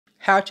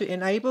how to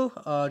enable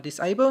or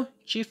disable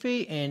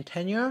Giphy and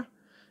Tenor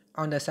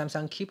on the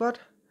Samsung keyboard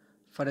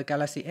for the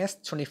Galaxy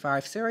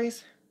S25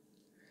 series.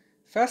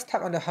 First,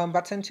 tap on the home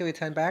button to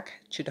return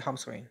back to the home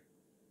screen.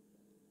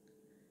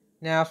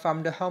 Now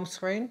from the home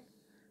screen,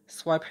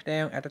 swipe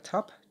down at the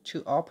top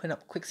to open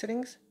up quick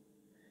settings.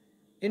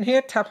 In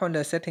here, tap on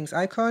the settings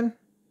icon.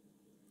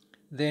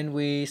 Then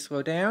we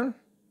scroll down,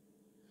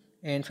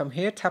 and from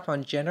here tap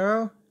on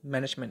General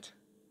Management.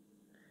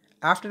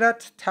 After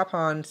that, tap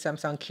on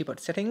Samsung Keyboard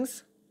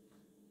Settings.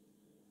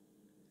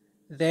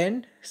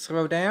 Then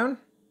scroll down,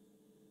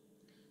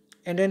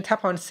 and then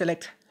tap on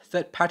Select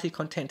Third-Party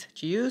Content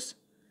to use.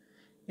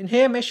 In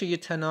here, make sure you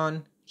turn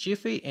on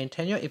Giphy and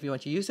Tenor if you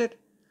want to use it.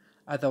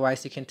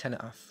 Otherwise, you can turn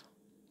it off.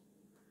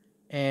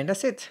 And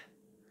that's it.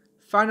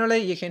 Finally,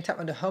 you can tap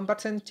on the home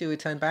button to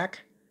return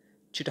back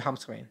to the home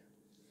screen.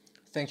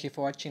 Thank you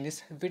for watching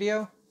this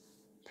video.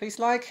 Please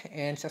like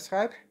and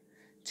subscribe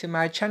to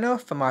my channel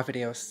for more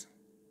videos.